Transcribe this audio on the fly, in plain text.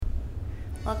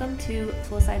Welcome to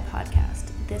Poolside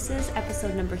Podcast. This is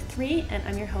episode number 3, and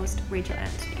I'm your host, Rachel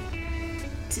Anthony.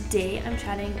 Today, I'm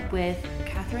chatting with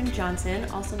Catherine Johnson,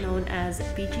 also known as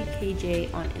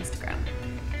BGKJ on Instagram.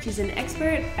 She's an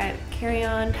expert at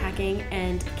carry-on packing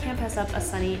and can't pass up a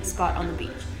sunny spot on the beach.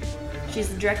 She's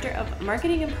the director of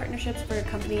marketing and partnerships for a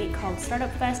company called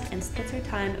Startup Fest and splits her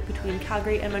time between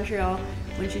Calgary and Montreal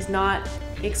when she's not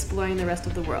exploring the rest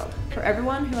of the world. For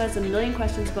everyone who has a million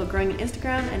questions about growing an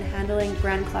Instagram and handling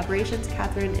brand collaborations,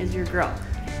 Catherine is your girl.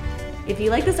 If you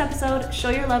like this episode, show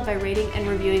your love by rating and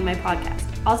reviewing my podcast.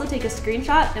 Also take a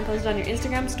screenshot and post it on your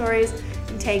Instagram stories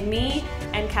and tag me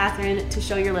and Catherine to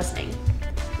show you're listening.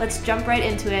 Let's jump right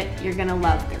into it. You're gonna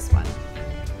love this one.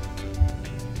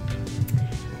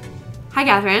 Hi,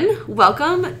 Catherine.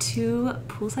 Welcome to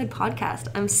Poolside Podcast.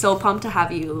 I'm so pumped to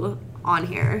have you on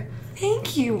here.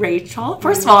 Thank you, Rachel.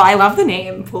 First of all, I love the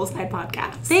name Poolside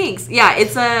Podcast. Thanks. Yeah,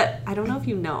 it's I don't know if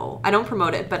you know, I don't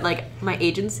promote it, but like my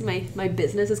agency, my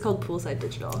business is called Poolside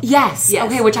Digital. Yes.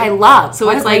 Okay, which I love. So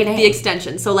it's like the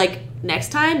extension. So like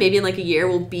next time, maybe in like a year,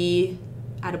 we'll be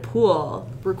at a pool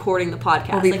recording the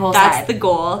podcast. We'll be like poolside. That's the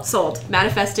goal. Sold.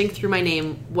 Manifesting through my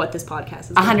name what this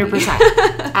podcast is.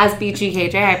 100%. As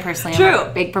BGKJ, I personally am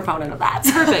a big proponent of that.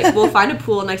 Perfect. We'll find a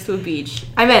pool next to a beach.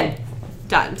 I'm in.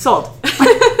 Done. Sold.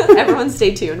 Everyone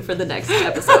stay tuned for the next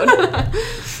episode.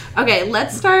 Okay,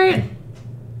 let's start,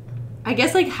 I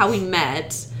guess, like how we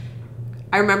met.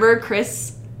 I remember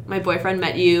Chris, my boyfriend,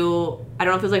 met you, I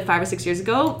don't know if it was like 5 or 6 years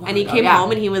ago, and he came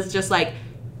home and he was just like,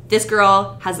 this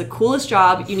girl has the coolest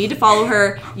job. You need to follow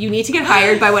her. You need to get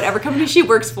hired by whatever company she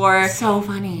works for. So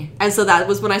funny. And so that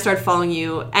was when I started following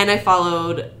you, and I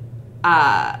followed,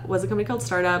 what's the company called?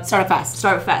 Startup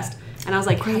Fest. And I was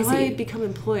like, crazy. How do I become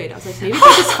employed? I was like, maybe if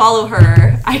I just follow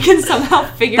her, I can somehow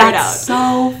figure it out. That's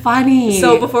so funny.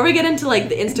 So before we get into like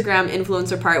the Instagram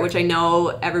influencer part, which I know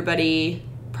everybody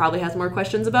probably has more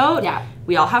questions about,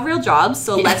 we all have real jobs.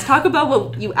 So let's talk about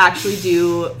what you actually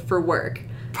do for work.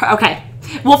 Okay.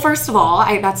 Well, first of all,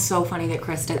 that's so funny that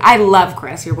Chris did. I love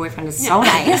Chris. Your boyfriend is so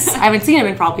nice. I haven't seen him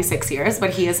in probably 6 years, but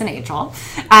he is an angel.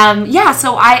 So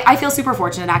I feel super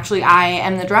fortunate, actually. I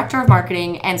am the director of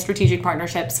marketing and strategic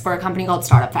partnerships for a company called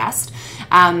Startup Fest.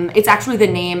 It's actually the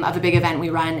name of a big event we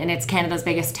run, and it's Canada's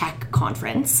biggest tech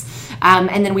conference.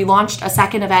 And then we launched a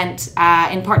second event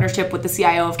in partnership with the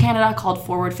CIO of Canada called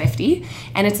Forward 50,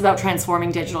 and it's about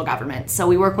transforming digital government. So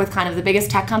we work with kind of the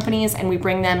biggest tech companies, and we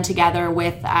bring them together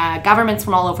with governments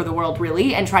from all over the world,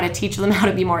 really, and try to teach them how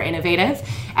to be more innovative.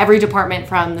 Every department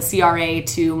from the CRA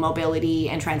to mobility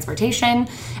and transportation.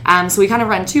 So we kind of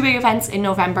run 2 big events in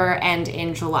November and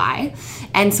in July.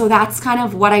 And so that's kind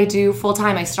of what I do full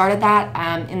time. I started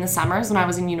that in the summers when I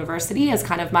was in university as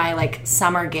kind of my like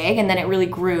summer gig, and then it really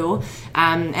grew.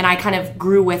 And I kind of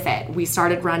grew with it. We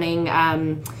started running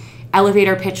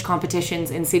elevator pitch competitions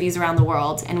in cities around the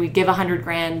world, and we'd give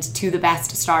 $100,000 to the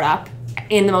best startup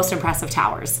in the most impressive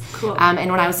towers. Cool.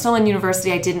 And when I was still in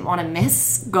university, I didn't want to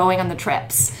miss going on the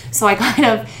trips. So I kind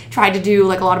of tried to do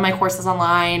like a lot of my courses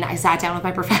online. I sat down with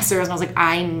my professors and I was like,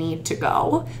 I need to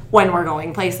go when we're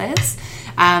going places.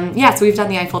 So we've done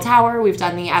the Eiffel Tower, we've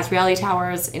done the Azrieli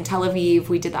Towers in Tel Aviv,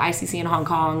 we did the ICC in Hong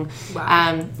Kong.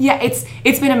 Wow.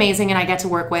 It's been amazing, and I get to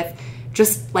work with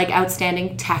just like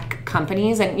outstanding tech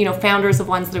companies and, you know, founders of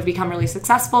ones that have become really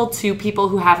successful to people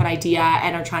who have an idea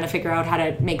and are trying to figure out how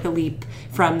to make the leap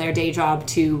from their day job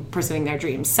to pursuing their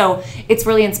dreams. So it's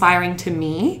really inspiring to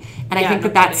me. And I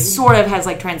think that sort of has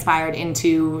like transpired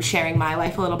into sharing my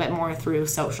life a little bit more through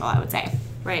social, I would say.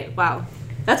 Right. Wow.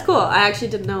 That's cool. I actually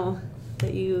didn't know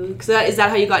that is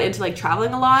that how you got into like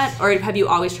traveling a lot, or have you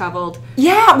always traveled?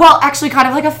 Yeah, well, actually, kind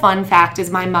of like a fun fact is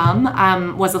my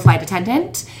mom was a flight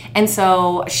attendant, and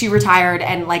so she retired,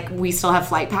 and like we still have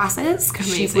flight passes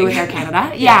because she flew with Air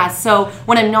Canada. Yeah, so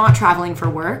when I'm not traveling for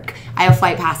work, I have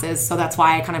flight passes, so that's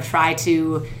why I kind of try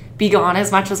to be gone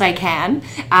as much as I can.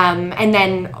 And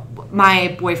then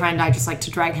my boyfriend, I just like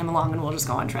to drag him along and we'll just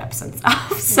go on trips and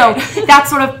stuff. So that's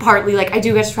sort of partly, like I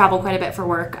do get to travel quite a bit for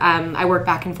work. I work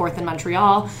back and forth in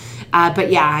Montreal. But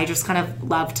yeah, I just kind of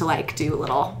love to like do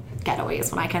little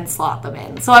getaways when I can slot them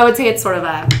in. So I would say it's sort of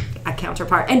a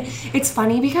counterpart. And it's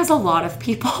funny because a lot of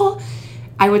people,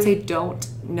 I would say, don't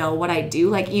know what I do.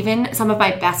 Like even some of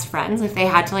my best friends, if they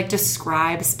had to like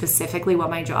describe specifically what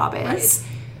my job is,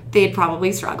 they'd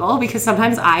probably struggle, because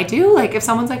sometimes I do. Like if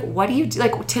someone's like, what do you do?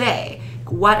 Like today,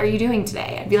 what are you doing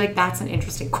today? I'd be like, that's an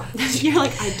interesting question. You're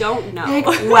like, I don't know. Like,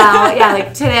 well, yeah,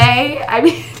 like today, I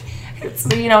mean, it's,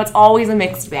 you know, it's always a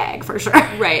mixed bag for sure.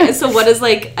 Right. And so what does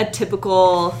like a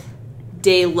typical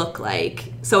day look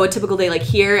like? So a typical day like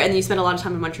here, and you spend a lot of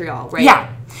time in Montreal, right?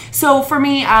 Yeah. So for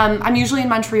me, I'm usually in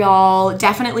Montreal,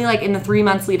 definitely like in the 3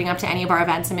 months leading up to any of our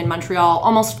events. I'm in Montreal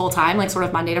almost full time, like sort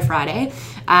of Monday to Friday.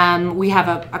 We have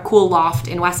a cool loft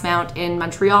in Westmount in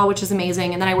Montreal, which is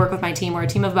amazing. And then I work with my team. We're a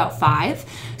team of about 5.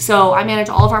 So I manage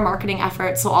all of our marketing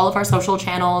efforts, so all of our social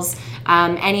channels,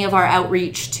 any of our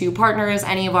outreach to partners,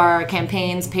 any of our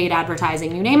campaigns, paid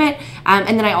advertising, you name it.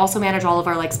 And then I also manage all of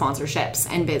our like sponsorships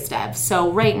and biz dev.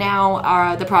 So right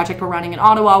now, the project we're running in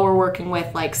Ottawa, we're working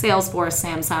with like Salesforce,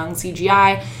 Samsung,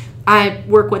 CGI. I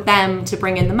work with them to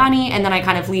bring in the money, and then I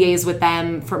kind of liaise with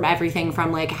them from everything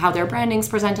from like how their branding's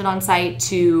presented on site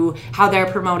to how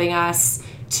they're promoting us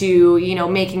to, you know,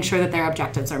 making sure that their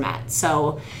objectives are met.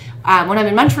 So when I'm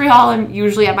in Montreal, I'm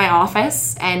usually at my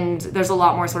office, and there's a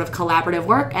lot more sort of collaborative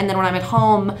work. And then when I'm at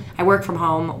home, I work from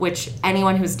home, which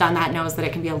anyone who's done that knows that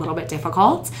it can be a little bit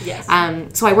difficult. Yes.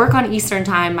 So I work on Eastern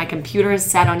time. My computer is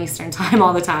set on Eastern time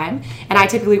all the time, and I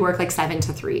typically work like 7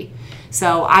 to 3.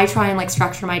 So I try and like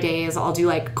structure my days. I'll do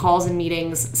like calls and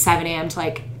meetings 7 a.m. to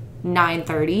like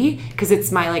 9:30 because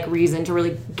it's my like reason to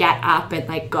really get up and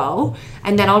like go.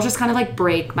 And then I'll just kind of like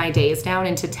break my days down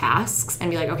into tasks and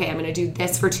be like, okay, I'm going to do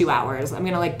this for 2 hours. I'm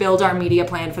going to like build our media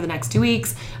plan for the next 2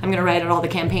 weeks. I'm going to write out all the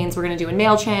campaigns we're going to do in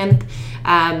MailChimp.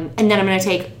 And then I'm going to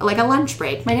take like a lunch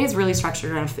break. My day is really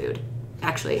structured around food.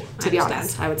 Actually, to be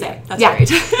honest, I would say. That's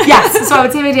great. Yes. So I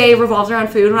would say my day revolves around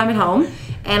food when I'm at home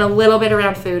and a little bit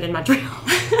around food in Montreal.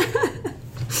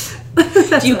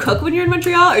 Do you cook when you're in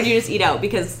Montreal, or do you just eat out?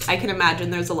 Because I can imagine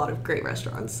there's a lot of great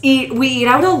restaurants. We eat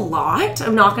out a lot.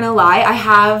 I'm not gonna lie. I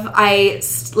have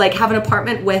an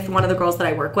apartment with one of the girls that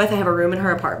I work with. I have a room in her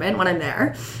apartment when I'm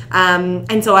there,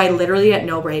 and so I literally get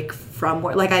no break from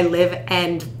work. Like I live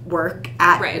and work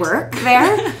at work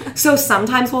there. So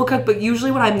sometimes we'll cook, but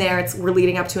usually when I'm there, we're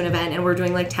leading up to an event and we're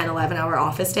doing like 10, 11 hour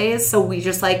office days. So we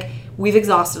just like we've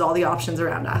exhausted all the options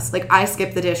around us. Like I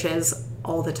skip the dishes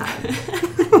all the time.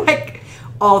 Like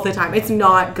all the time. It's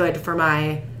not good for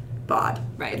my bod.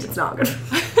 Right. It's not good.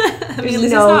 I mean, at least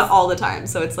it's not all the time,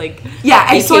 so it's like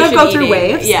I sort of go through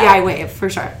waves. Yeah, I wave for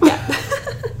sure. Yeah.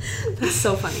 That's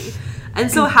so funny.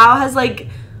 And so how has like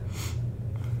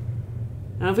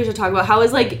I don't know if we should talk about how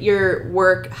has like your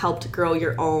work helped grow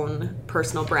your own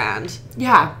personal brand?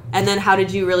 Yeah. And then how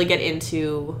did you really get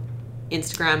into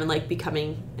Instagram and like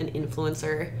becoming an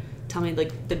influencer? Tell me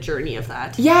like the journey of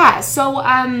that. Yeah, so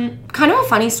kind of a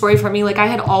funny story for me. Like I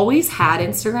had always had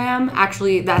Instagram.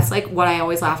 Actually, that's like what I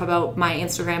always laugh about my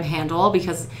Instagram handle,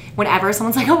 because whenever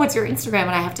someone's like, "Oh, what's your Instagram?"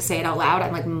 and I have to say it out loud,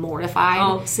 I'm like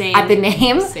mortified at the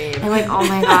name. Same. I'm like, "Oh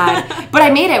my god!" But I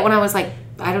made it when I was like,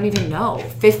 I don't even know,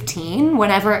 15.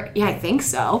 Whenever, I think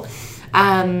so.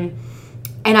 And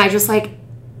I just like.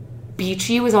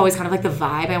 Beachy was always kind of like the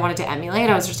vibe I wanted to emulate.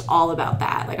 I was just all about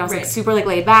that. Like I was like super like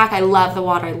laid back. I love the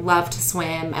water. I love to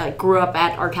swim. I like grew up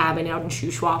at our cabin out in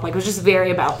Shuswap. Like it was just very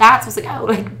about that. So I was like, oh,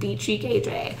 like Beachy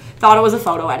KJ. Thought it was a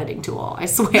photo editing tool. I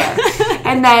swear.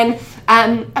 And then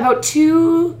about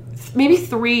 2, maybe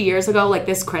 3 years ago, like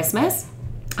this Christmas,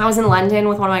 I was in London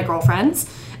with one of my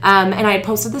girlfriends, and I had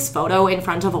posted this photo in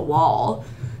front of a wall.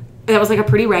 That was like a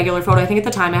pretty regular photo. I think at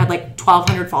the time I had like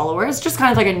 1,200 followers, just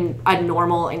kind of like a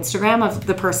normal Instagram of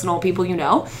the personal people you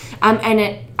know.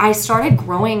 And I started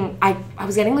growing. I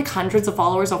was getting like hundreds of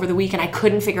followers over the week, and I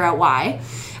couldn't figure out why.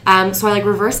 So I like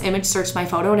reverse image searched my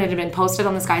photo, and it had been posted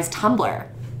on this guy's Tumblr,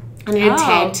 and it had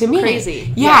tagged to me.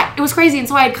 Crazy. Yeah, it was crazy. And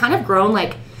so I had kind of grown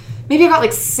like maybe I got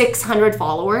like 600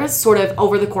 followers sort of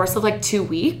over the course of like 2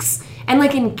 weeks, and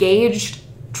like engaged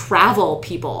travel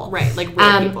people, right? Like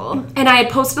real people. And I had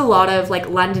posted a lot of like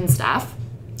London stuff,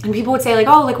 and people would say like,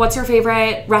 "Oh, like what's your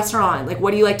favorite restaurant? Like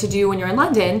what do you like to do when you're in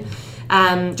London?"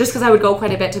 Just because I would go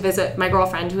quite a bit to visit my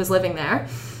girlfriend who was living there,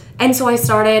 and so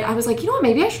I was like, you know what,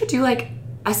 maybe I should do like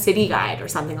a city guide or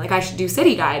something. Like I should do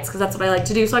city guides because that's what I like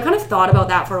to do. So I kind of thought about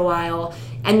that for a while,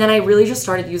 and then I really just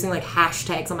started using like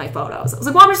hashtags on my photos. I was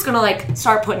like, well, I'm just gonna like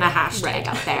start putting a hashtag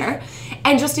out there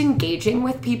and just engaging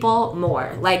with people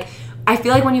more. Like I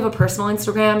feel like when you have a personal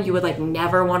Instagram, you would like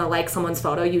never want to like someone's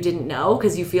photo you didn't know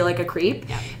because you feel like a creep.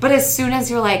 Yeah. But as soon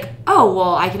as you're like, oh,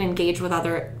 well, I can engage with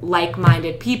other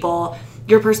like-minded people,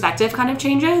 your perspective kind of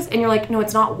changes, and you're like, no,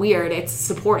 it's not weird. It's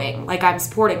supporting. Like I'm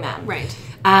supporting them. Right.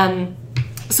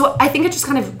 So I think it just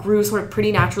kind of grew sort of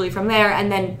pretty naturally from there.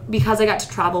 And then because I got to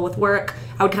travel with work,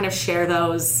 I would kind of share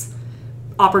those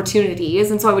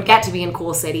opportunities. And so I would get to be in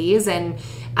cool cities, and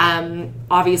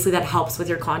obviously that helps with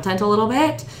your content a little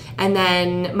bit. And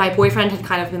then my boyfriend had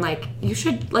kind of been like, you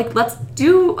should like, let's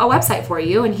do a website for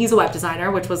you. And he's a web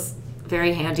designer, which was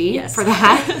very handy for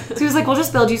that. So he was like, we'll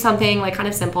just build you something like kind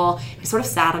of simple. I sort of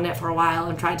sat on it for a while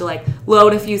and tried to like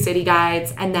load a few city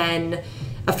guides. And then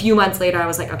a few months later, I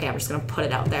was like, okay, I'm just going to put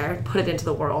it out there, put it into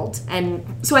the world. And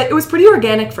so it was pretty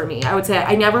organic for me. I would say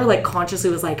I never like consciously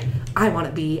was like, I want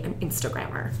to be an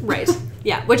Instagrammer. Right.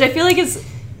 Yeah. Which I feel like is,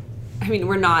 I mean,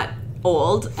 we're not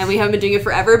old and we haven't been doing it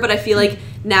forever, but I feel like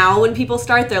now when people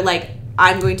start, they're like,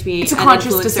 I'm going to be an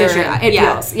conscious influencer. Decision. It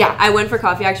feels. Yeah. I went for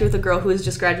coffee actually with a girl who was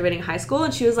just graduating high school,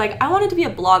 and she was like, I wanted to be a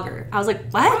blogger. I was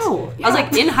like, what? Oh, yeah. I was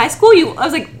like, in high school? I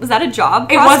was like, was that a job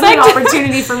It prospect? wasn't an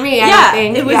opportunity for me, I don't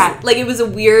think. It was like, it was a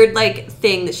weird like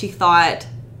thing that she thought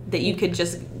that you could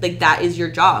just, like, that is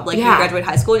your job. Like, you graduate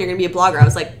high school and you're going to be a blogger. I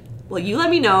was like, well, you let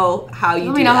me know how you do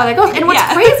that. Let me know how that goes. And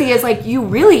what's crazy is, like, you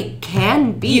really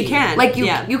can be. You can. Like,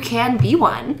 you can be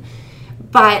one.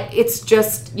 But it's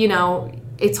just, you know,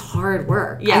 it's hard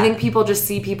work. Yeah. I think people just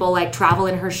see people, like, travel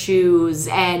in her shoes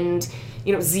and,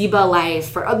 you know, Ziba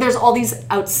life. There's all these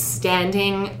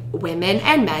outstanding women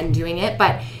and men doing it,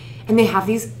 and they have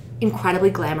these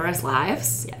incredibly glamorous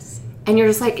lives. Yes. And you're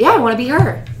just like, yeah, I want to be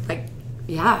her. Like,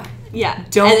 yeah. Yeah.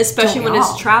 And especially when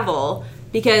it's travel,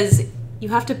 because you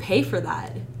have to pay for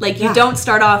that. Like, you don't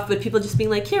start off with people just being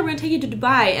like, here, we're going to take you to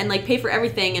Dubai and, like, pay for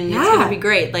everything and it's going to be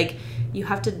great. Like, you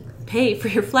have to pay for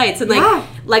your flights. And, like,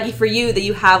 lucky for you that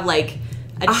you have, like,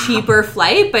 a cheaper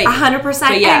flight, but 100%.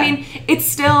 I mean, it's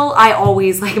still, I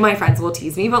always, like, my friends will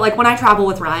tease me, but, like, when I travel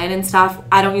with Ryan and stuff,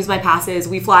 I don't use my passes.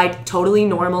 We fly totally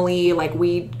normally. Like,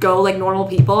 we go like normal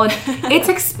people, and it's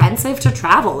expensive to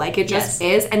travel. Like, it just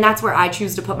is, and that's where I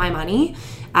choose to put my money.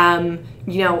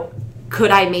 You know,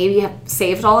 could I maybe have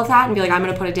saved all of that and be like, I'm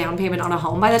going to put a down payment on a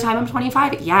home by the time I'm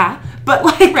 25? Yeah. But,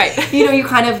 like, you know, you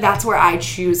kind of, that's where I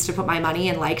choose to put my money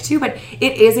and like to, but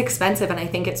it is expensive, and I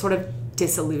think it sort of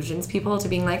disillusions people to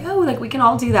being like, oh, like, we can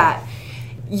all do that.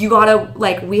 You gotta,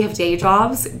 like, we have day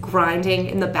jobs grinding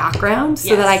in the background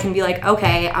so that I can be like,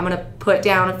 okay, I'm gonna put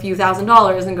down a few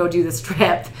 $1,000s and go do this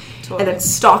trip and then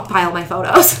stockpile my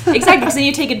photos. Exactly, because then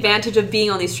you take advantage of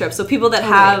being on these trips. So people that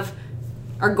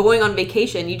are going on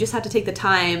vacation, you just have to take the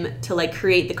time to, like,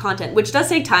 create the content, which does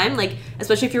take time, like,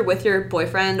 especially if you're with your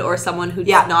boyfriend or someone who's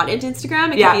not into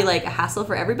Instagram. It can be, like, a hassle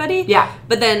for everybody. Yeah.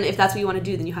 But then if that's what you want to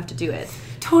do, then you have to do it.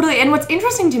 Totally. And what's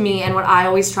interesting to me and what I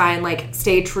always try and, like,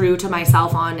 stay true to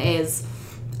myself on is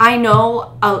I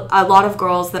know a lot of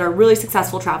girls that are really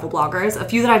successful travel bloggers, a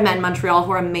few that I've met in Montreal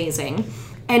who are amazing,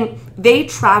 and they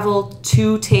travel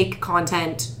to take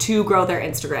content to grow their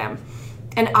Instagram.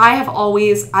 And I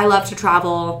love to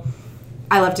travel.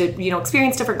 I love to, you know,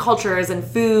 experience different cultures and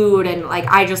food. And, like,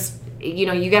 I just, you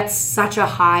know, you get such a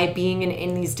high being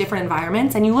in these different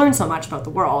environments, and you learn so much about the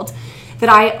world that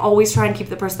I always try and keep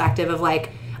the perspective of, like,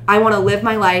 I want to live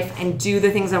my life and do the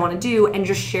things I want to do and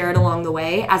just share it along the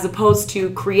way, as opposed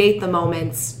to create the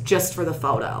moments just for the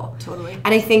photo. Totally. And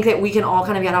I think that we can all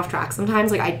kind of get off track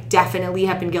sometimes. Like, I definitely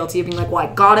have been guilty of being like, well,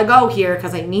 I gotta go here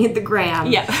because I need the gram.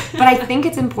 Yeah. But I think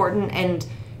it's important, and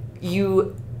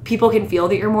people can feel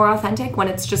that you're more authentic when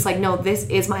it's just like, no, this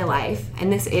is my life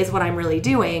and this is what I'm really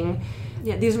doing.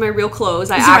 Yeah, these are my real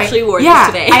clothes. I actually wore these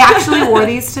today. I actually wore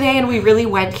these today, and we really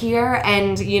went here,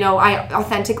 and, you know, I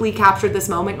authentically captured this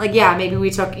moment. Like, yeah, maybe we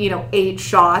took, you know, 8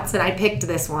 shots, and I picked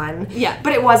this one. Yeah.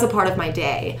 But it was a part of my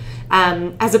day,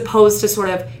 as opposed to sort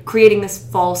of creating this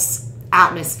false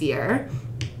atmosphere.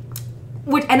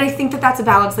 And I think that that's a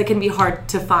balance that can be hard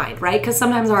to find, right? Because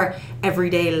sometimes our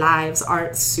everyday lives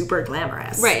aren't super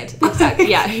glamorous. Right, exactly.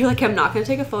 Yeah, you're like, I'm not going to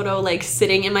take a photo, like,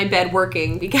 sitting in my bed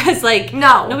working, because, like,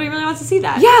 nobody really wants to see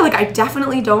that. Yeah, like, I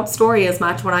definitely don't story as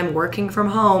much when I'm working from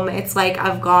home. It's like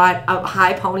I've got a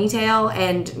high ponytail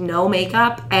and no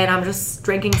makeup, and I'm just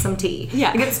drinking some tea.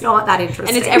 Yeah. Like, it's not that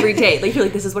interesting. And it's every day. Like, you're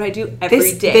like, this is what I do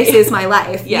every day. This is my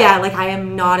life. Yeah, like, I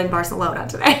am not in Barcelona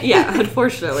today. Yeah,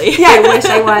 unfortunately. Yeah, I wish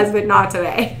I was, but not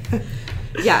today.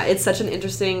 Yeah, it's such an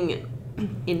interesting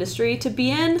industry to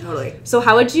be in. Totally. So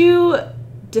how would you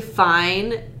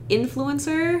define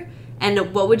influencer,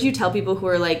 and what would you tell people who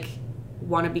are, like,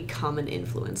 want to become an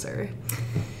influencer?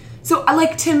 So,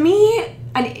 like, to me,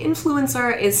 an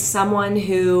influencer is someone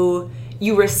who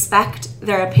you respect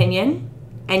their opinion,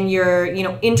 and you're, you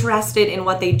know, interested in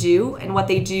what they do, and what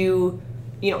they do,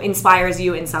 you know, inspires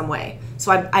you in some way.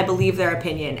 So I believe their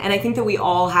opinion. And I think that we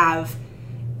all have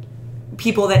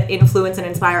people that influence and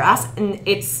inspire us, and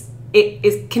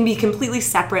it can be completely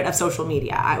separate of social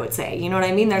media, I would say. You know what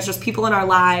I mean? There's just people in our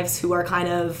lives who are kind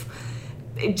of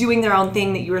doing their own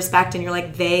thing that you respect, and you're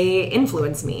like, they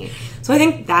influence me. So I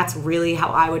think that's really how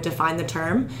I would define the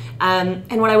term.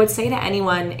 And what I would say to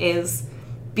anyone is,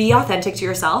 be authentic to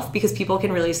yourself, because people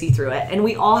can really see through it. And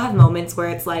we all have moments where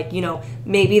it's like, you know,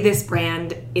 maybe this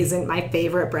brand isn't my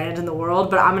favorite brand in the world,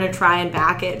 but I'm going to try and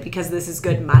back it because this is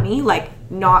good money. Like,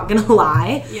 not going to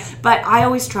lie. Yeah. But I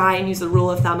always try and use the rule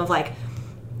of thumb of, like,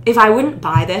 if I wouldn't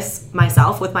buy this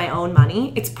myself with my own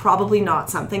money, it's probably not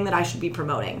something that I should be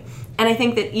promoting. And I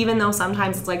think that even though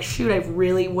sometimes it's like, shoot, I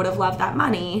really would have loved that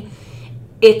money,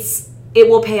 it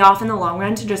will pay off in the long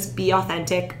run to just be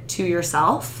authentic to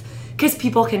yourself, because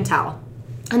people can tell.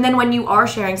 And then when you are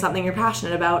sharing something you're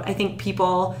passionate about, I think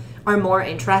people are more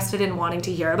interested in wanting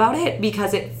to hear about it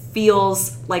because it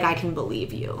feels like I can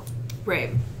believe you.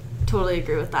 Right. Totally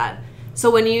agree with that.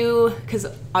 So because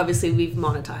obviously we've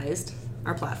monetized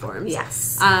our platforms.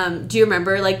 Yes. Do you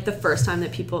remember like the first time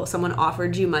that someone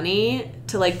offered you money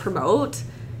to like promote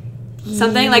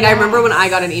something? Like I remember when I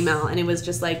got an email and it was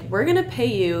just like, we're gonna pay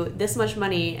you this much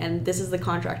money and this is the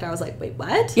contract. I was like, wait,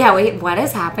 what? Yeah, wait, what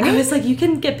is happening? I was like, you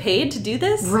can get paid to do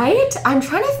this? Right? I'm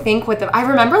trying to think I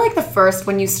remember like the first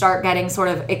when you start getting sort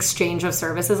of exchange of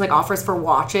services, like offers for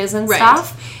watches and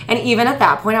stuff. And even at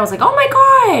that point I was like, oh my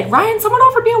God, Ryan, someone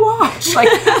offered me a watch. Like,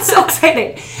 that's so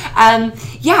exciting.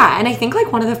 Yeah, and I think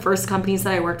like one of the first companies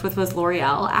that I worked with was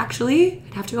L'Oreal, actually.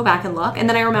 I'd have to go back and look. And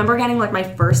then I remember getting like my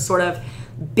first sort of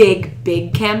big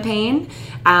campaign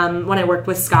when I worked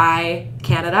with Sky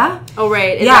Canada. Oh,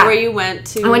 right. Is that where you went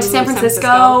to? I went to San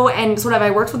Francisco and sort of I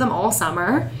worked with them all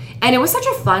summer. And it was such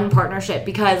a fun partnership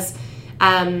because,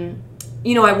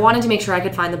 you know, I wanted to make sure I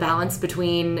could find the balance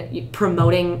between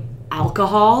promoting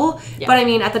alcohol. Yeah. But I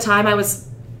mean, at the time I was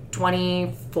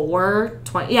 24,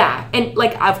 20. Yeah. And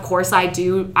like, of course I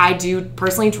do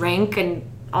personally drink, and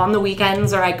on the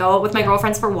weekends, or I go out with my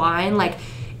girlfriends for wine. Like,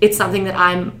 it's something that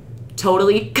I'm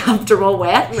totally comfortable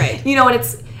with, right? You know, and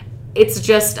it's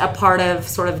just a part of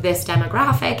sort of this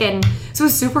demographic, and so it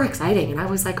was super exciting. And I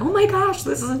was like, oh my gosh,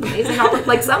 this is an amazing opportunity.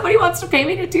 Like, somebody wants to pay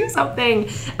me to do something.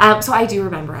 So I do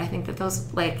remember. I think that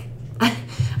those, like, I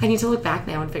need to look back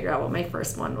now and figure out what my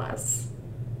first one was.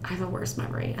 I have the worst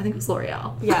memory. I think it was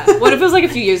L'Oreal. Yeah. What if it was like a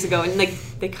few years ago and like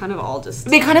they kind of all just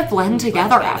blend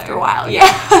together after a while.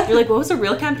 Yeah. You're like, what was a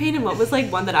real campaign and what was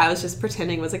like one that I was just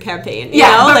pretending was a campaign? You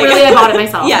know? But like, really I bought it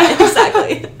myself. Yeah,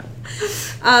 exactly.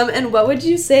 And what would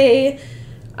you say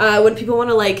when people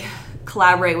want to like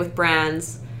collaborate with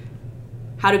brands?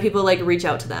 How do people like reach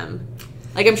out to them?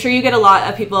 Like, I'm sure you get a lot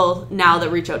of people now that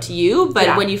reach out to you,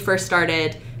 but when you first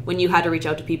started, when you had to reach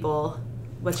out to people,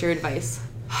 what's your advice?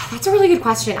 That's a really good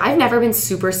question. I've never been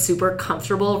super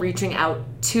comfortable reaching out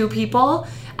to people,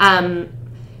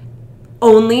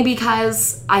 only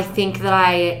because I think that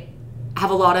I have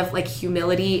a lot of like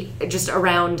humility just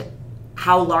around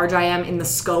how large I am in the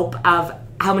scope of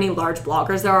how many large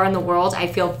bloggers there are in the world. I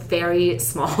feel very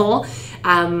small.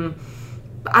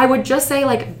 I would just say,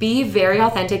 like, be very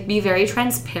authentic, be very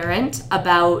transparent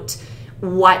about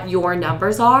what your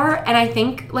numbers are. And I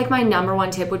think, like, my number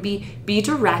one tip would be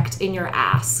direct in your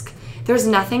ask. There's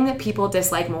nothing that people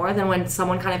dislike more than when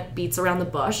someone kind of beats around the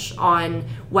bush on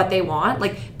what they want.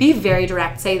 Like, be very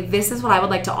direct. Say, this is what I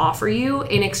would like to offer you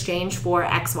in exchange for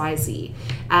XYZ.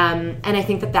 And I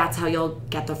think that that's how you'll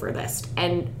get the furthest.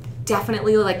 And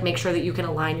definitely, like, make sure that you can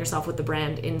align yourself with the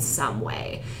brand in some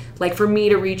way. Like, for me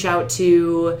to reach out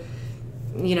to,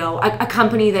 you know, a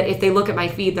company that if they look at my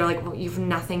feed, they're like, well, you have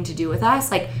nothing to do with us.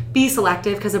 Like, be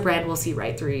selective, because a brand will see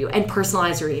right through you. And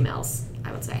personalize your emails,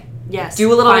 I would say. Yes.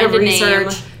 Do a little bit of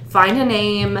research. Find a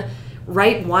name.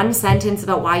 Write one sentence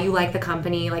about why you like the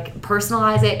company. Like,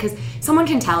 personalize it, because someone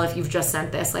can tell if you've just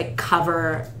sent this, like,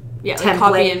 cover template. Like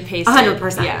copy and paste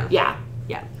 100%. Yeah.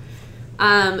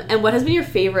 And what has been your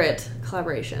favorite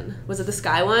collaboration? Was it the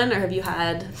Sky one, or have you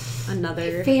had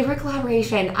another favorite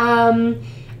collaboration?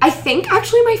 I think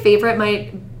actually my favorite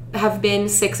might have been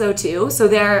 602. So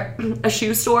they're a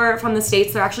shoe store from the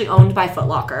States. They're actually owned by Foot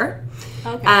Locker.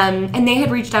 Okay. And they had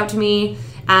reached out to me,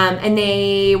 and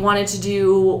they wanted to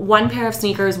do one pair of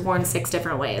sneakers worn 6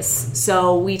 different ways.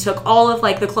 So we took all of,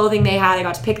 like, the clothing they had. I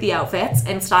got to pick the outfits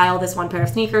and style this one pair of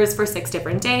sneakers for 6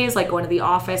 different days, like going to the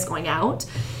office, going out.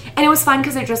 And it was fun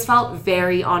because it just felt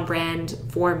very on brand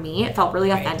for me. It felt really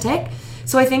authentic.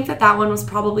 So I think that one was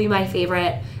probably my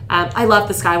favorite. I love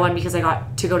the Sky one because I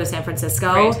got to go to San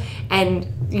Francisco. Right. And,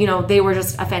 you know, they were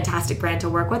just a fantastic brand to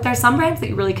work with. There's some brands that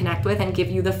you really connect with and give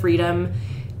you the freedom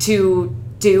to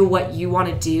do what you want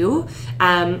to do.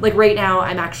 Like, right now,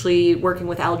 I'm actually working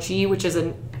with LG, which is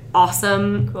an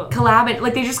awesome collab. And,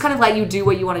 like, they just kind of let you do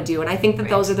what you want to do. And I think that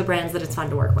those are the brands that it's fun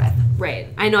to work with. Right.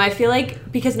 I know. I feel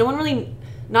like because no one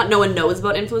knows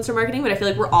about influencer marketing, but I feel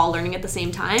like we're all learning at the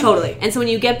same time. Totally. And so when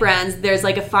you get brands, there's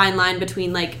like a fine line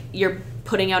between like you're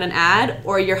putting out an ad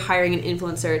or you're hiring an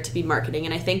influencer to be marketing.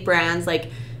 And I think brands, like,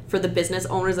 for the business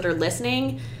owners that are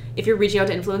listening, if you're reaching out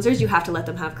to influencers, you have to let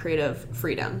them have creative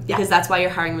freedom, because that's why you're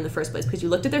hiring them in the first place, because you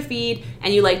looked at their feed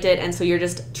and you liked it, and so you're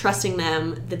just trusting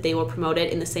them that they will promote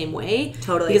it in the same way.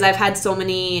 Totally. Because I've had so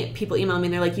many people email me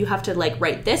and they're like, you have to like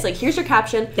write this, like here's your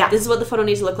caption, this is what the photo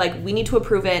needs to look like, we need to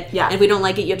approve it, and if we don't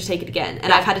like it, you have to take it again.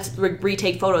 And I've had to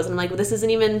retake photos, and I'm like, well, this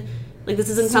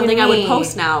isn't something I would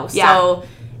post now. So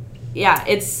yeah,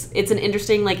 it's an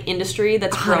interesting like industry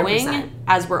that's growing 100%.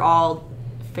 As we're all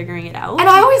figuring it out. And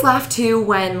I always laugh too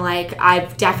when like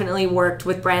I've definitely worked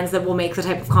with brands that will make the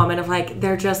type of comment of like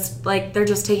they're just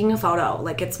taking a photo,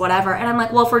 like it's whatever. And I'm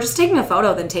like, well, if we're just taking a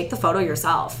photo, then take the photo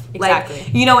yourself. Exactly.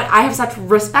 Like, you know what? I have such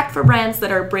respect for brands that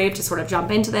are brave to sort of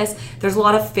jump into this. There's a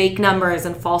lot of fake numbers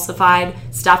and falsified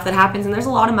stuff that happens, and there's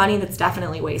a lot of money that's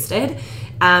definitely wasted.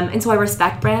 And so I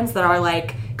respect brands that are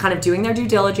like kind of doing their due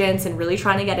diligence and really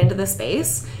trying to get into the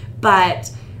space.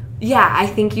 But yeah, I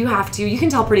think you can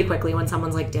tell pretty quickly when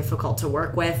someone's like difficult to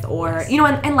work with, or, you know,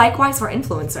 and likewise for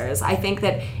influencers. I think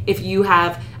that if you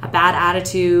have a bad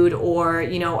attitude or,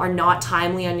 you know, are not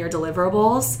timely on your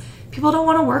deliverables, people don't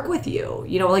want to work with you.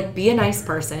 You know, like be a nice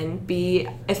person, be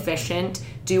efficient,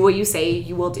 do what you say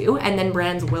you will do, and then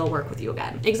brands will work with you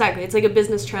again. Exactly. It's like a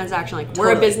business transaction. Like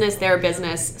we're a business, they're a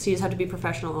business, so you just have to be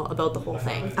professional about the whole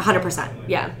thing. 100%.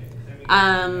 Yeah.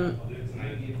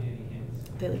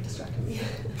 They like distracted me.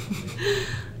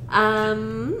 I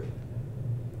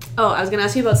was gonna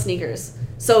ask you about sneakers.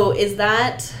 So is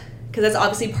that, because that's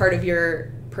obviously part of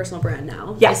your personal brand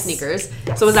now? Yes. Sneakers.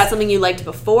 Yes. So was that something you liked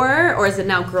before, or is it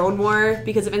now grown more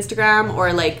because of Instagram,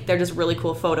 or like they're just really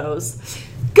cool photos?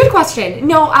 Good question.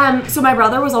 No, so my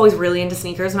brother was always really into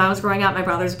sneakers when I was growing up. My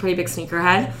brother's a pretty big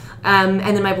sneakerhead. And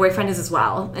then my boyfriend is as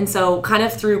well. And so kind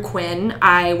of through Quinn,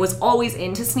 I was always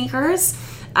into sneakers.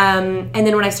 And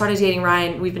then when I started dating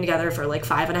Ryan, we've been together for like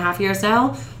 5.5 years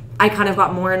now, I kind of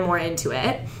got more and more into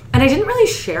it. And I didn't really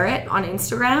share it on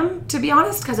Instagram, to be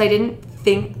honest, because I didn't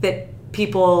think that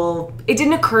it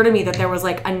didn't occur to me that there was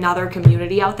like another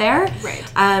community out there. Right.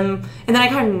 And then I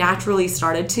kind of naturally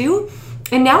started to.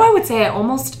 And now I would say I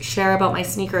almost share about my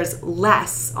sneakers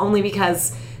less, only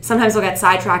because sometimes I'll get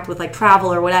sidetracked with like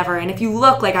travel or whatever. And if you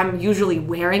look, like I'm usually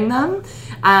wearing them.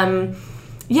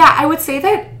 Yeah, I would say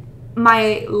that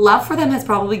my love for them has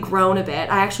probably grown a bit.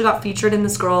 I actually got featured in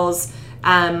this girl's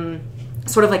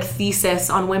sort of like thesis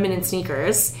on women in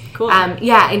sneakers. Cool.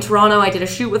 Yeah, in Toronto, I did a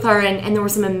shoot with her, and there were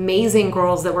some amazing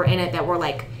girls that were in it that were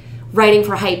like writing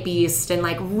for Hypebeast and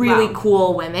like really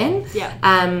cool women.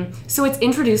 Yeah. So it's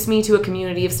introduced me to a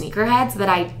community of sneakerheads that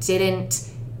I didn't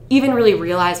even really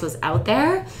realize was out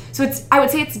there. So I would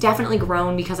say it's definitely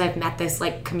grown because I've met this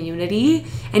like community,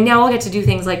 and now I'll get to do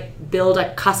things like build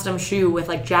a custom shoe with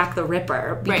like Jack the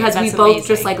Ripper, because we both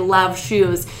just like love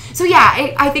shoes. So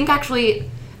yeah, I think actually,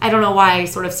 I don't know why I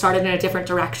sort of started in a different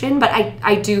direction, but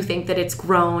I do think that it's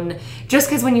grown just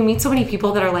because when you meet so many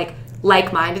people that are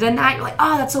like-minded in that, you're like,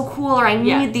 oh, that's so cool, or I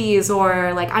need these,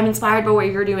 or like I'm inspired by what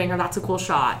you're doing, or that's a cool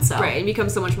shot. So right, and become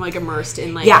so much more like immersed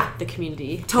in like the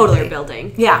community totally that you're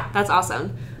building. Yeah, that's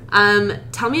awesome.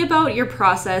 Tell me about your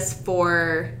process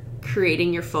for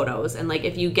creating your photos, and like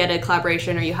if you get a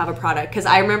collaboration or you have a product, because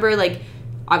I remember like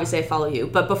obviously I follow you,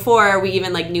 but before we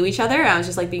even like knew each other, I was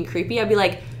just like being creepy. I'd be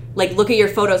like look at your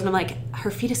photos, and I'm like,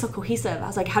 her feed is so cohesive. I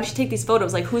was like, how did she take these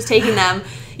photos? Like, who's taking them?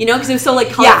 You know, because it was so like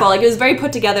colorful. Like it was very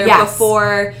put together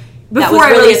before that was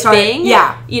really a thing.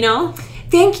 Yeah, you know.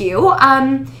 Thank you.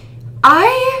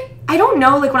 I don't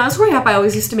know, like when I was growing up, I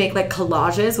always used to make like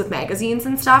collages with magazines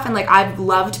and stuff, and like I've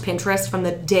loved Pinterest from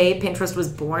the day Pinterest was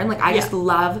born. Like I just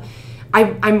love,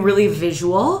 I'm really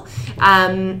visual.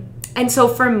 And so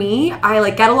for me, I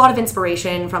like get a lot of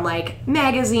inspiration from like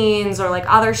magazines or like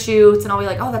other shoots, and I'll be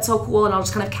like, oh, that's so cool, and I'll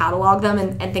just kind of catalog them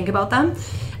and think about them.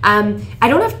 I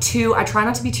don't have I try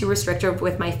not to be too restrictive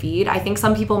with my feed. I think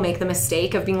some people make the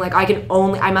mistake of being like,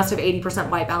 I must have 80%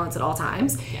 white balance at all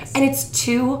times. Yes. And it's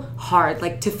too hard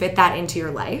like to fit that into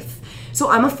your life. So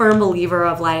I'm a firm believer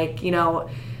of like, you know,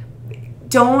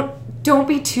 don't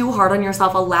be too hard on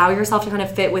yourself. Allow yourself to kind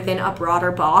of fit within a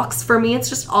broader box. For me, it's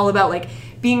just all about like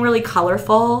being really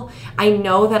colorful. I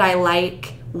know that I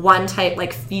like one type,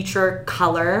 like feature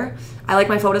color. I like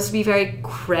my photos to be very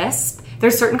crisp.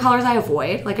 There's certain colors I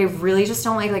avoid. Like I really just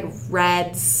don't like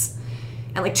reds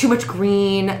and like too much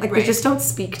green. Like they just don't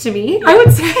speak to me, I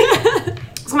would say.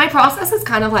 So my process is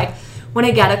kind of like when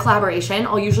I get a collaboration,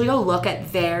 I'll usually go look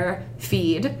at their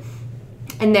feed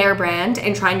and their brand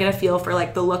and try and get a feel for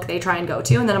like the look they try and go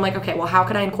to. And then I'm like, okay, well, how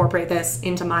can I incorporate this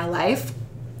into my life?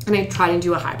 And I try and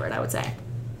do a hybrid, I would say.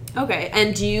 Okay.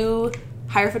 And do you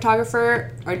hire a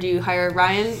photographer, or do you hire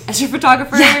Ryan as your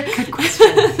photographer? Yeah, good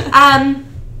question.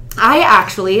 I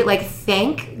actually, like,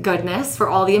 thank goodness for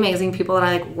all the amazing people that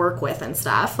I, like, work with and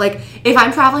stuff. Like, if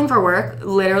I'm traveling for work,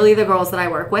 literally the girls that I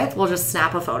work with will just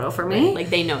snap a photo for me. Right. Like,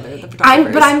 they know they're the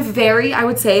photographers. But I'm very, I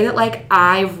would say that, like,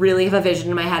 I really have a vision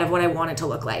in my head of what I want it to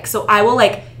look like. So I will,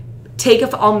 like,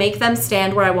 I'll make them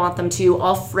stand where I want them to.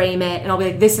 I'll frame it, and I'll be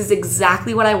like, this is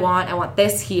exactly what I want. I want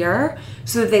this here.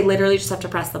 So that they literally just have to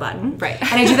press the button. Right.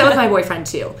 And I do that with my boyfriend,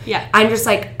 too. Yeah. I'm just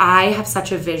like, I have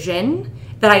such a vision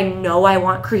that I know I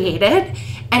want created,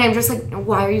 and I'm just like,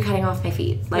 why are you cutting off my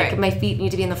feet? Like, my feet need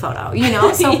to be in the photo, you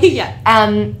know? So,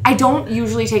 I don't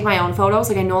usually take my own photos.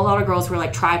 Like, I know a lot of girls who are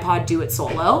like, tripod, do it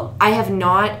solo. I've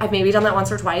maybe done that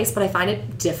once or twice, but I find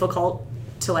it difficult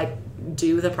to, like,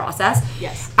 do the process.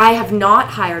 Yes. I have not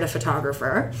hired a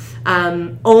photographer,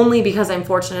 only because I'm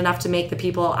fortunate enough to make the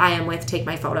people I am with take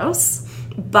my photos.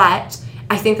 But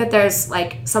I think that there's,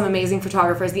 like, some amazing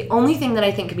photographers. The only thing that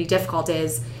I think can be difficult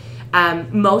is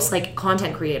most, like,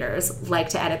 content creators like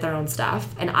to edit their own stuff,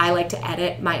 and I like to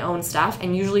edit my own stuff,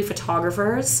 and usually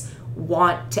photographers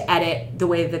want to edit the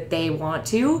way that they want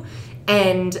to,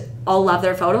 and I'll love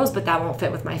their photos, but that won't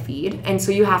fit with my feed. And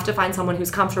so you have to find someone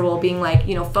who's comfortable being like,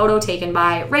 you know, photo taken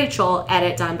by Rachel,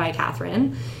 edit done by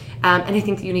Catherine. And I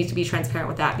think that you need to be transparent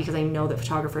with that, because I know that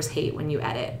photographers hate when you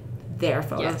edit their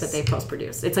photos that they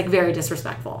post-produce. It's, like, very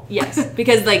disrespectful. Yes,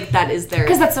 because, like, that is their...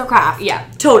 Because that's their craft. Yeah.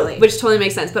 Totally. Which totally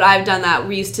makes sense. But I've done that.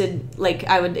 We used to, like,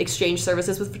 I would exchange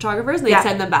services with photographers, and they'd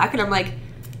send them back, and I'm like,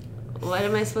 what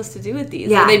am I supposed to do with these?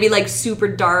 Yeah. And they'd be, like, super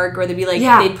dark, or they'd be, like,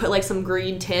 they'd put, like, some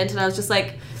green tint, and I was just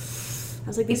like...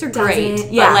 these are great,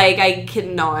 but, like, I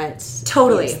cannot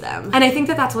use them. And I think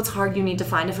that that's what's hard. You need to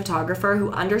find a photographer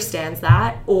who understands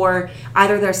that, or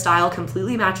either their style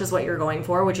completely matches what you're going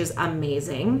for, which is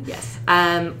amazing. Yes.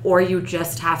 Or you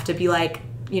just have to be like,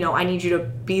 you know, I need you to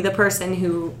be the person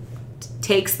who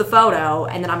takes the photo,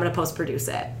 and then I'm going to post-produce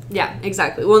it. Yeah,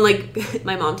 exactly. Well, like,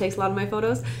 my mom takes a lot of my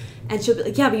photos, and she'll be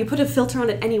like, yeah, but you put a filter on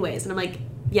it anyways. And I'm like...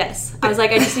 Yes. I was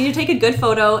like, I just need to take a good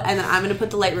photo, and then I'm going to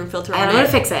put the Lightroom filter on it. And I'm going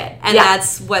to fix it. And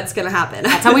that's what's going to happen.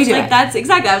 That's how we do it. That's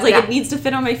exactly. I was like, it needs to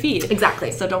fit on my feed.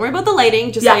 Exactly. So don't worry about the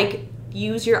lighting. Just, like,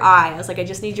 use your eye. I was like, I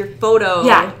just need your photo.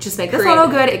 Yeah. Just make the photo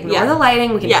good. Ignore the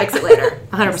lighting. We can fix it later.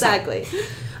 100%. Exactly.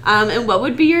 And what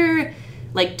would be your,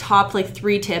 like, top, like,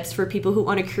 3 tips for people who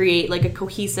want to create, like, a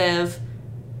cohesive,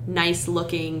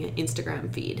 nice-looking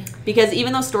Instagram feed? Because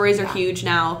even though stories are huge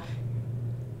now...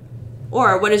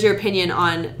 Or what is your opinion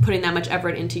on putting that much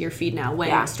effort into your feed now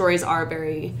when stories are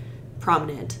very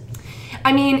prominent?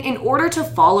 I mean, in order to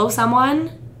follow someone,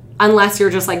 unless you're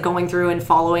just, like, going through and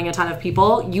following a ton of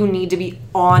people, you need to be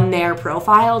on their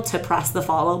profile to press the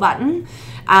follow button.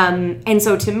 And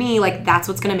so to me, like, that's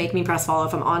what's going to make me press follow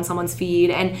if I'm on someone's feed.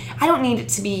 And I don't need it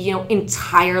to be, you know,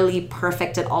 entirely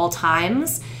perfect at all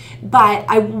times. But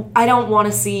I don't want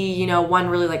to see, you know, one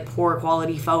really, like, poor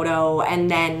quality photo and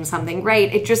then something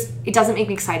great. It doesn't make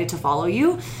me excited to follow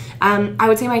you. I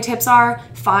would say my tips are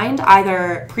find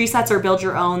either presets or build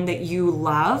your own that you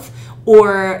love,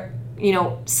 or, you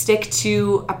know, stick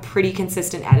to a pretty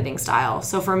consistent editing style.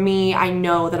 So for me, I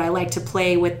know that I like to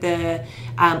play with the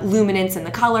luminance and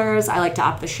the colors. I like to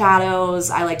up the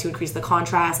shadows. I like to increase the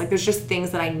contrast. Like, there's just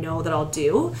things that I know that I'll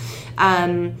do.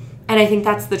 And I think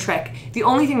that's the trick. The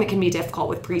only thing that can be difficult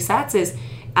with presets is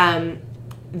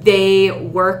they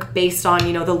work based on,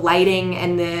 you know, the lighting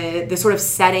and the sort of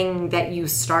setting that you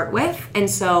start with. And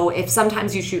so if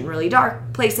sometimes you shoot in really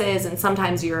dark places and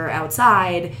sometimes you're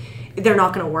outside, they're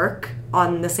not going to work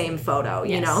on the same photo,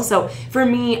 you know? So for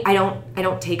me, I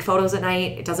don't take photos at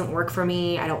night. It doesn't work for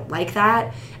me. I don't like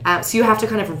that. So you have to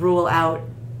kind of rule out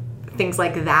things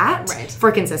like that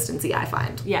for consistency, I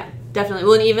find. Yeah. Definitely.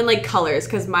 Well, and even, like, colors,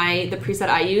 because the preset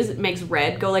I use makes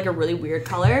red go, like, a really weird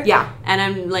color. Yeah. And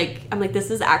I'm like,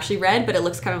 this is actually red, but it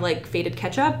looks kind of like faded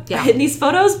ketchup in these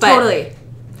photos. But totally.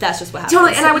 That's just what happens.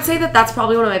 Totally. And I would say that that's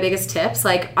probably one of my biggest tips.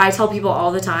 Like, I tell people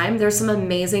all the time, there's some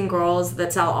amazing girls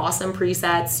that sell awesome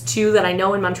presets. 2 that I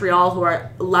know in Montreal who are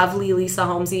lovely, Lisa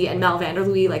Holmesy and Mel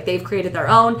Vanderlooy. Like, they've created their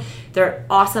own. They're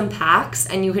awesome packs,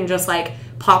 and you can just, like,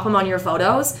 pop them on your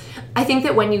photos. I think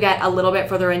that when you get a little bit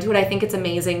further into it, I think it's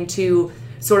amazing to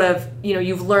sort of, you know,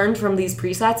 you've learned from these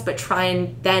presets, but try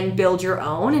and then build your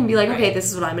own and be like, okay,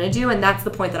 this is what I'm going to do. And that's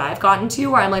the point that I've gotten to,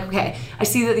 where I'm like, okay, I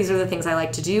see that these are the things I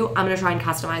like to do. I'm going to try and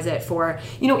customize it for,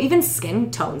 you know, even skin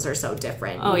tones are so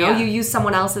different. Oh, you know, you use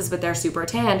someone else's, but they're super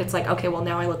tanned. It's like, okay, well,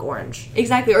 now I look orange.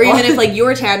 Exactly. Or even if, like,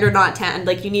 you're tanned or not tanned,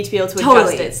 like, you need to be able to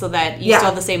adjust it so that you still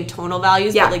have the same tonal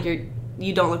values, but, like,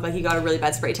 you don't look like you got a really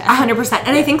bad spray tan. 100%.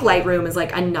 And I think Lightroom is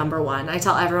like a number one. I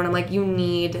tell everyone, I'm like, you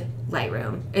need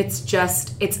Lightroom.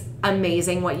 It's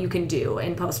amazing what you can do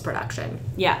in post-production.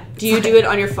 Yeah. Do you do it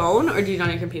on your phone or do you do it on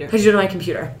your computer? I do it on my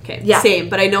computer. Okay. Yeah. Same,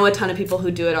 but I know a ton of people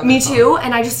who do it on Me their phone. too,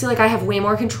 and I just feel like I have way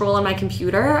more control on my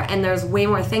computer, and there's way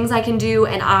more things I can do,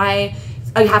 and I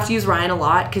have to use Ryan a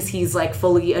lot because he's like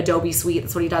fully Adobe Suite.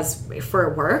 That's what he does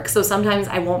for work. So sometimes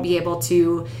I won't be able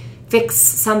to fix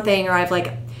something, or I've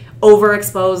like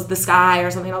overexposed the sky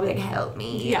or something. I'll be like, help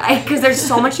me. Yeah. Because there's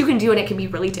so much you can do and it can be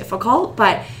really difficult,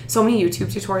 but so many YouTube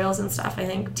tutorials and stuff, I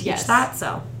think, teach that.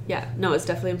 So yeah, no, it's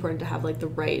definitely important to have like the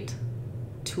right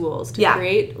tools to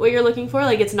create what you're looking for.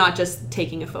 Like, it's not just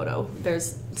taking a photo.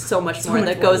 There's so much more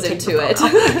that goes into it.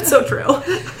 So true.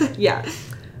 Yeah.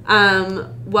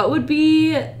 What would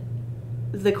be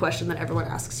the question that everyone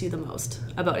asks you the most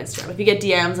about Instagram? If you get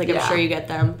DMs, like, I'm sure you get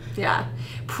them. Yeah.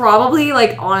 Probably,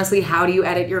 like, honestly, how do you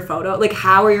edit your photo? Like,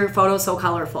 how are your photos so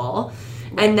colorful?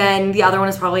 Right. And then the other one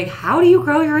is probably, how do you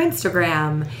grow your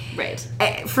Instagram? Right.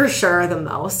 For sure, the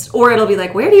most. Or it'll be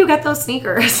like, where do you get those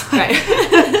sneakers? Right.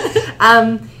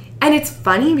 And it's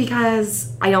funny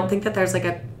because I don't think that there's, like,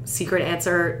 a secret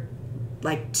answer,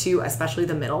 like, to especially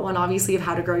the middle one, obviously, of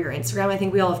how to grow your Instagram. I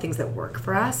think we all have things that work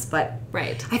for us, but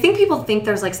right. I think people think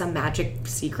there's like some magic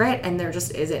secret, and there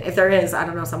just isn't. If there is, I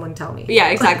don't know, someone tell me. Yeah,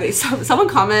 exactly. So someone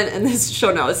comment in this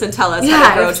show notes and tell us how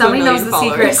to grow if somebody knows the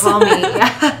secret, call me.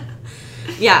 Yeah.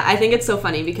 Yeah, I think it's so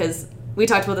funny because we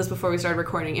talked about this before we started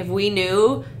recording. If we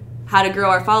knew how to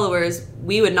grow our followers,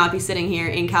 we would not be sitting here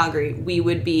in Calgary. We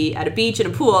would be at a beach in a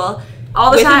pool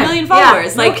all the time. 1 million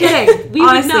followers. Yeah, no kidding. We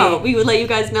would know. We would let you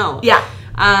guys know. Yeah.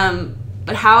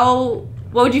 But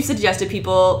what would you suggest to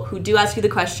people who do ask you the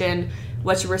question?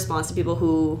 What's your response to people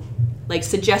who, like,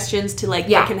 suggestions to, like,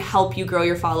 that can help you grow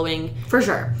your following? For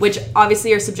sure. Which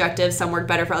obviously are subjective. Some work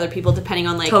better for other people depending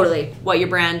on, like, totally what your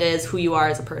brand is, who you are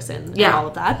as a person, and all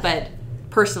of that. But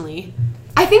personally,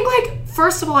 I think, like,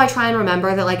 first of all, I try and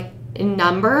remember that, like, in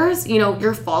numbers, you know,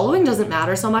 your following doesn't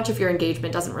matter so much if your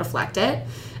engagement doesn't reflect it.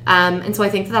 And so I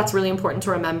think that that's really important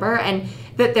to remember, and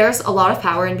that there's a lot of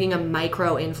power in being a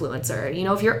micro influencer. You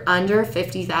know, if you're under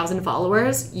 50,000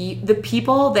 followers, the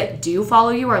people that do follow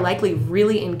you are likely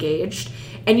really engaged,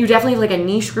 and you definitely have like a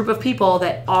niche group of people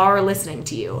that are listening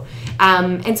to you.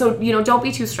 And so, you know, don't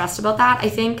be too stressed about that. I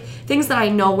think things that I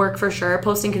know work for sure,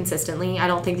 posting consistently. I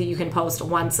don't think that you can post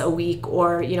once a week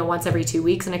or, you know, once every 2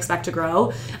 weeks and expect to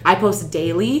grow. I post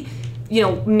daily. You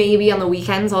know, maybe on the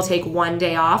weekends I'll take one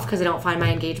day off because I don't find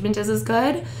my engagement is as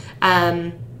good.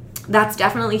 That's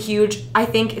definitely huge. I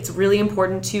think it's really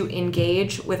important to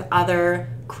engage with other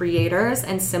creators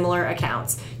and similar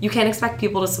accounts. You can't expect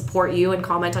people to support you and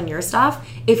comment on your stuff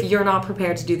if you're not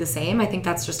prepared to do the same. I think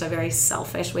that's just a very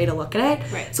selfish way to look at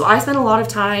it. Right. So I spend a lot of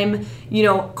time, you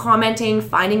know, commenting,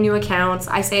 finding new accounts.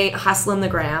 I say hustling the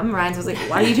gram. Ryan's was like,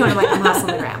 what are you doing? I'm like, I'm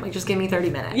hustling the gram. Like, just give me 30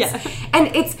 minutes. Yeah.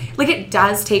 And it's like, it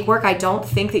does take work. I don't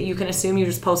think that you can assume you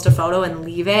just post a photo and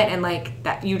leave it and like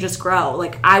that you just grow.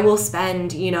 Like, I will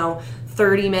spend, you know,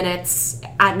 30 minutes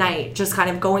at night just kind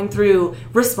of going through,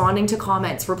 responding to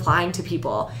comments, replying to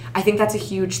people. I think that's a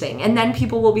huge thing. And then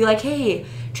people will be like, hey,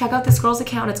 check out this girl's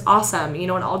account, it's awesome, you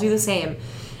know, and I'll do the same.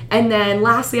 And then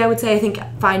lastly, I would say, I think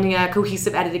finding a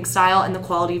cohesive editing style and the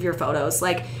quality of your photos.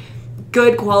 Like,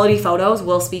 good quality photos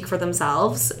will speak for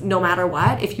themselves no matter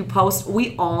what. If you post,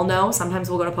 we all know, sometimes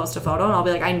we'll go to post a photo and I'll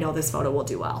be like, I know this photo will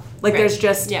do well. Like, there's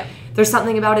just, there's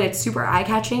something about it, it's super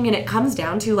eye-catching, and it comes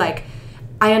down to, like,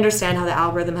 I understand how the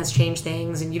algorithm has changed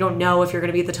things and you don't know if you're going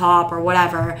to be at the top or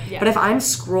whatever. Yeah. But if I'm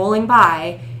scrolling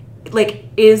by, like,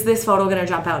 is this photo going to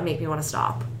jump out and make me want to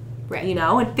stop? Right. You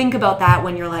know? And think about that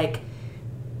when you're, like,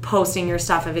 posting your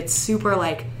stuff. If it's super,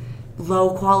 like,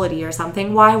 low quality or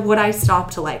something, why would I stop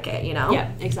to like it, you know?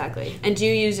 Yeah, exactly. And do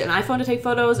you use an iPhone to take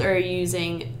photos, or are you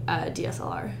using a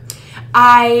DSLR?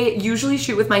 I usually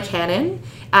shoot with my Canon,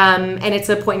 and it's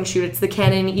a point and shoot. It's the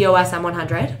Canon EOS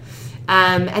M100.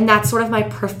 And that's sort of my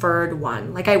preferred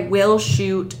one. Like, I will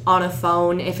shoot on a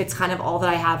phone if it's kind of all that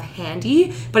I have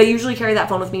handy, but I usually carry that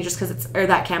phone with me just because it's, or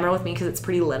that camera with me because it's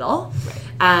pretty little,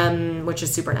 which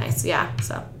is super nice. Yeah,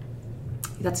 so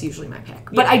that's usually my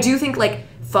pick. But I do think, like,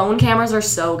 phone cameras are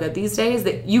so good these days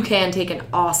that you can take an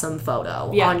awesome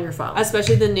photo on your phone.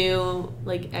 Especially the new,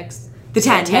 like, the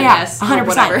 10S, 100%.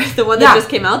 Whatever. The one that just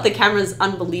came out, the camera's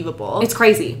unbelievable. It's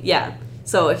crazy. Yeah.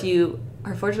 So if you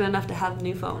are fortunate enough to have a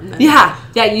new phone, then you don't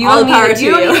need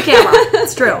a camera.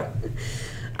 It's true.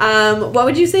 What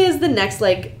would you say is the next,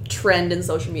 like, trend in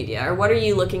social media, or what are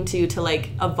you looking to like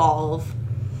evolve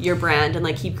your brand and,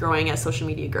 like, keep growing as social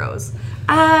media grows?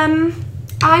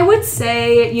 I would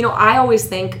say, you know, I always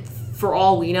think for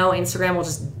all we know, Instagram will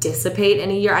just dissipate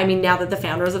in a year. I mean, now that the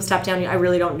founders have stepped down, I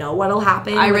really don't know what'll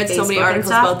happen. I read so many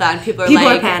articles about that, and people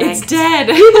are panicked. It's dead.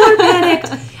 People are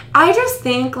panicked. I just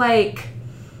think, like,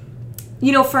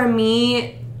 you know, for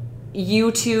me,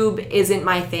 YouTube isn't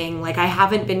my thing. Like, I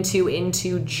haven't been too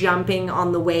into jumping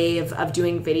on the wave of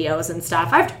doing videos and stuff.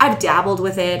 I've dabbled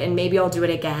with it, and maybe I'll do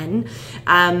it again.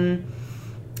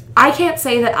 I can't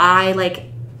say that I, like,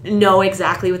 know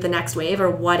exactly what the next wave or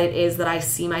what it is that I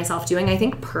see myself doing. I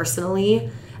think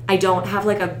personally, I don't have,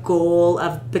 like, a goal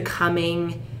of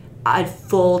becoming a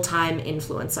full-time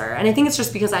influencer. And I think it's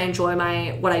just because I enjoy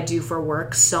what I do for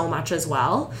work so much as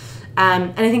well.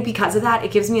 And I think because of that, it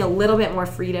gives me a little bit more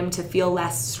freedom to feel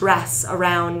less stress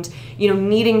around, you know,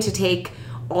 needing to take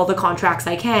all the contracts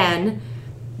I can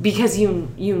because you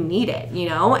need it, you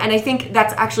know? And I think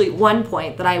that's actually one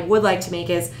point that I would like to make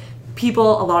is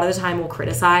people a lot of the time will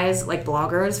criticize, like,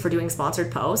 bloggers for doing sponsored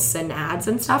posts and ads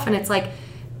and stuff. And it's like,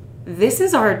 this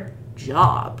is our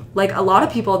job. Like, a lot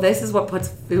of people, this is what puts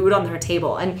food on their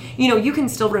table. And, you know, you can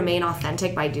still remain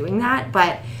authentic by doing that,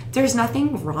 but there's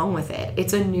nothing wrong with it.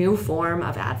 It's a new form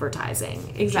of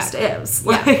advertising. It just is.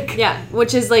 Yeah.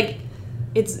 Which is, like,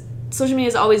 social media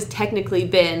has always technically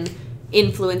been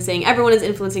influencing. Everyone is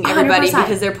influencing everybody 100%.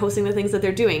 Because they're posting the things that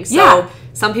they're doing. So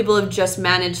some people have just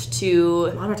managed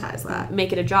to monetize that.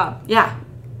 Make it a job. Yeah.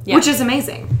 Which is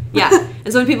amazing. Yeah.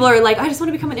 And so when people are like, I just want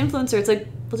to become an influencer, it's like,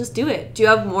 well, just do it. Do you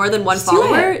have more than one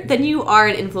follower? Then you are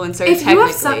an influencer, if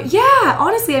technically.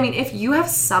 Honestly, I mean, if you have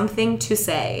something to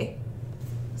say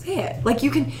it. Like,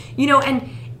 you can, you know, and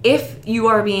if you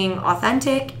are being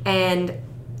authentic and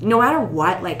no matter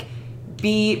what, like,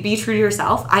 be true to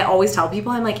yourself. I always tell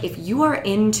people, I'm like, if you are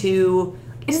into,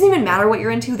 it doesn't even matter what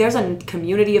you're into, there's a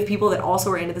community of people that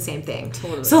also are into the same thing.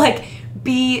 Totally. So, like,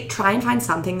 try and find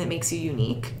something that makes you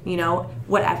unique, you know,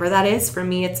 whatever that is. For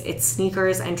me, it's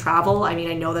sneakers and travel. I mean,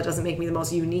 I know that doesn't make me the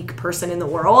most unique person in the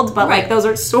world, but like, those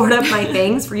are sort of my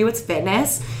things. For you, it's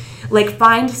fitness. Like,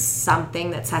 find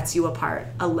something that sets you apart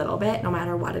a little bit, no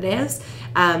matter what it is.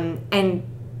 And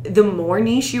the more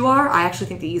niche you are, I actually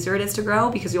think the easier it is to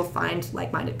grow because you'll find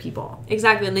like-minded people.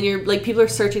 Exactly. And then you're like, people are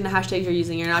searching the hashtags you're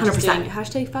using. You're not 100%. Just doing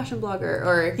hashtag fashion blogger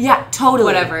or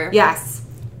whatever. Yes.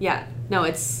 Yeah. No,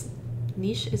 it's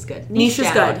niche is good. Niche is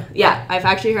good. Yeah.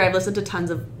 I've listened to tons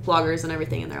of bloggers and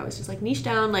everything, and they're always just like, niche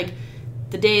down. Like,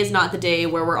 the day is not the day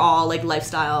where we're all like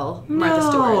lifestyle Martha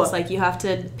Stewarts. Like, you have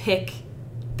to pick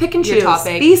and your choose.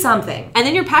 Topic. Be something. And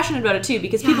then you're passionate about it too,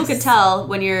 because people can tell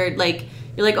when you're like,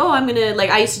 oh, I'm gonna, like,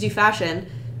 I used to do fashion,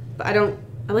 but I'm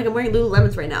wearing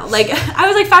Lululemons right now. Like, I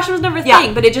was like, fashion was never a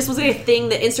thing, but it just was like a thing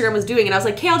that Instagram was doing, and I was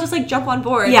like, okay, I'll just like jump on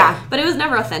board. Yeah. But it was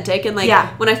never authentic, and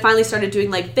like, when I finally started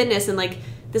doing like fitness and like,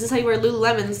 this is how you wear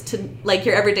Lululemons to like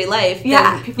your everyday life.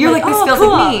 Yeah. You're like, this feels cool.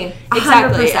 like me. 100%.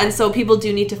 Exactly. And so people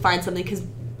do need to find something, because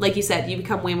like you said, you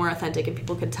become way more authentic, and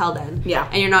people can tell then. Yeah.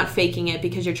 And you're not faking it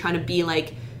because you're trying to be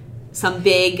like some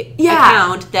big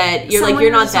account that you're someone like,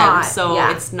 you're not them, so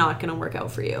it's not going to work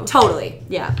out for you. Totally.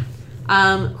 Yeah.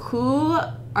 Who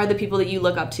are the people that you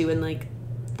look up to in like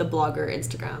the blogger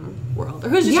Instagram world? Or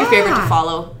who's just your favorite to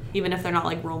follow, even if they're not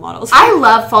like role models? I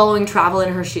love following Travel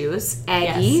in Her Shoes,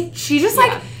 Aggie. Yes. She just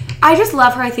like, I just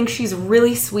love her. I think she's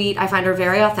really sweet. I find her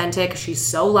very authentic. She's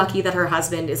so lucky that her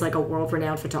husband is like a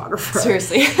world-renowned photographer.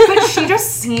 Seriously. But she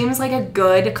just seems like a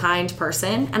good, kind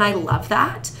person, and I love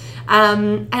that.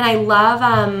 And I love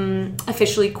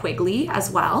Officially Quigley as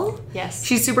well. Yes.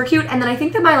 She's super cute. And then I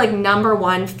think that my like number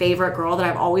one favorite girl that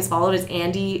I've always followed is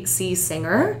Andy C.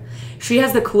 Singer. She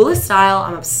has the coolest style.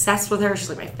 I'm obsessed with her. She's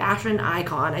like my fashion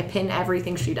icon. I pin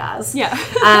everything she does. Yeah.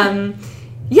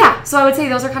 Yeah, so I would say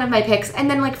those are kind of my picks. And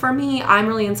then like for me, I'm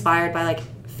really inspired by like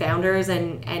founders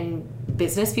and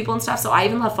business people and stuff. So I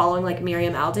even love following like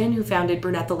Miriam Alden, who founded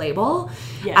Brunette the Label.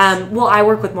 Yes. Well, I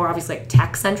work with more obviously like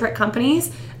tech-centric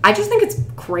companies. I just think it's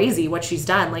crazy what she's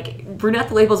done. Like, Brunette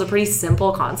the Label is a pretty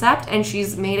simple concept, and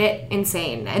she's made it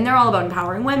insane. And they're all about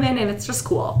empowering women, and it's just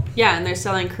cool. Yeah, and they're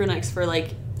selling crew necks for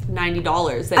like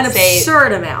 $90 that an say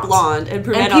absurd amount. Blonde and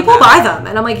brunette. And people buy them,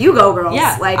 and I'm like, you go, girls.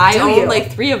 Yeah, like, I own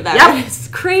like 3 of them. Yep. It's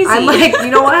crazy. I'm like, you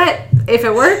know what? If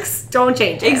it works, don't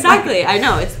change it. Exactly. Like, I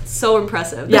know. It's so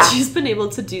impressive that she's been able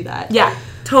to do that. Yeah,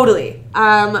 totally.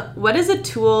 What is a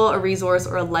tool, a resource,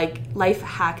 or a life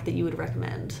hack that you would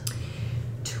recommend?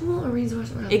 Tool or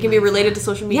resource? It can be related to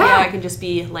social media. Yeah. It can just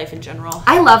be life in general.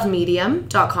 I love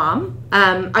medium.com.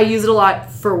 I use it a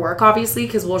lot for work, obviously,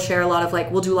 because we'll share a lot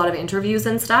of we'll do a lot of interviews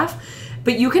and stuff.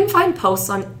 But you can find posts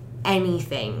on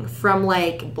anything from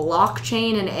like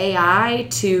blockchain and AI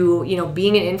to, you know,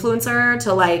 being an influencer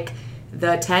to like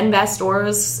the 10 best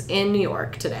stores in New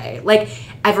York today. Like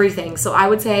everything. So I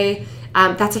would say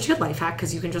That's such a good life hack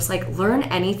because you can just like learn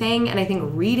anything. And I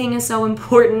think reading is so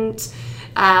important.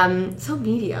 So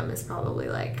Medium is probably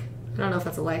like, I don't know if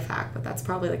that's a life hack, but that's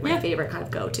probably like my favorite kind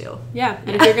of go-to. Yeah.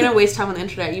 And if you're going to waste time on the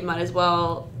internet, you might as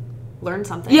well learn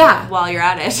something while you're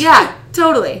at it. Yeah,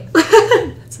 totally.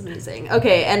 That's amazing.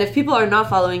 Okay, and if people are not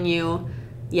following you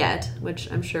yet,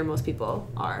 which I'm sure most people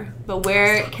are, but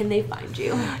where can they find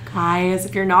you? Guys,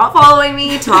 if you're not following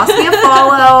me, toss me a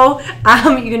follow.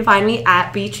 You can find me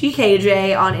at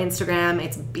BeachyKJ on Instagram.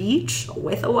 It's beach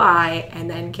with a Y and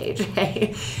then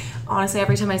KJ. Honestly,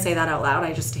 every time I say that out loud,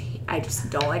 I just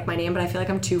don't like my name, but I feel like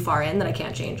I'm too far in that I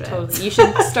can't change it. Totally. You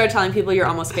should start telling people you're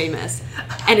almost famous,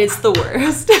 and it's the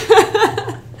worst.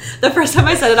 The first time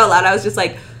I said it out loud, I was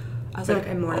like,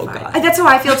 I'm mortified. Oh God. That's how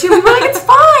I feel too. People are like, it's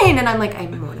fine, and I'm like,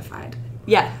 I'm mortified.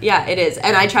 Yeah, it is.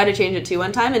 And I tried to change it too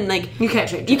one time, and like, you can't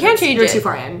change it. You can't change it. You're too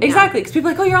far in. Exactly, because people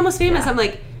are like, oh, you're almost famous. I'm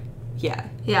like, yeah,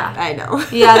 I know.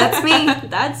 Yeah, that's me.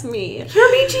 That's me. You're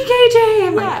BeachyKJ.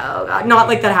 I'm like, oh God. Not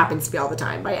like that happens to me all the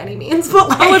time by any means, but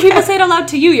like, when people say it out loud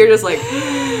to you, you're just like,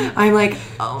 I'm like,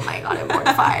 oh my God, I'm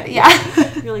mortified. Yeah.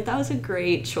 You're like, that was a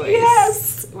great choice.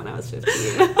 Yes. When I was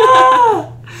 15.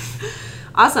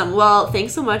 Awesome. Well,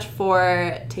 thanks so much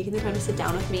for taking the time to sit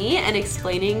down with me and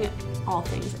explaining all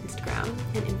things Instagram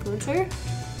and influencer.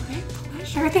 My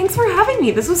pleasure. Thanks for having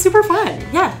me. This was super fun.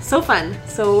 Yeah, so fun.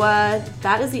 So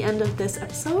that is the end of this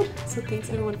episode. So thanks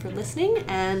everyone for listening,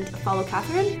 and follow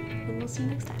Catherine, and we'll see you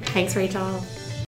next time. Thanks, Rachel.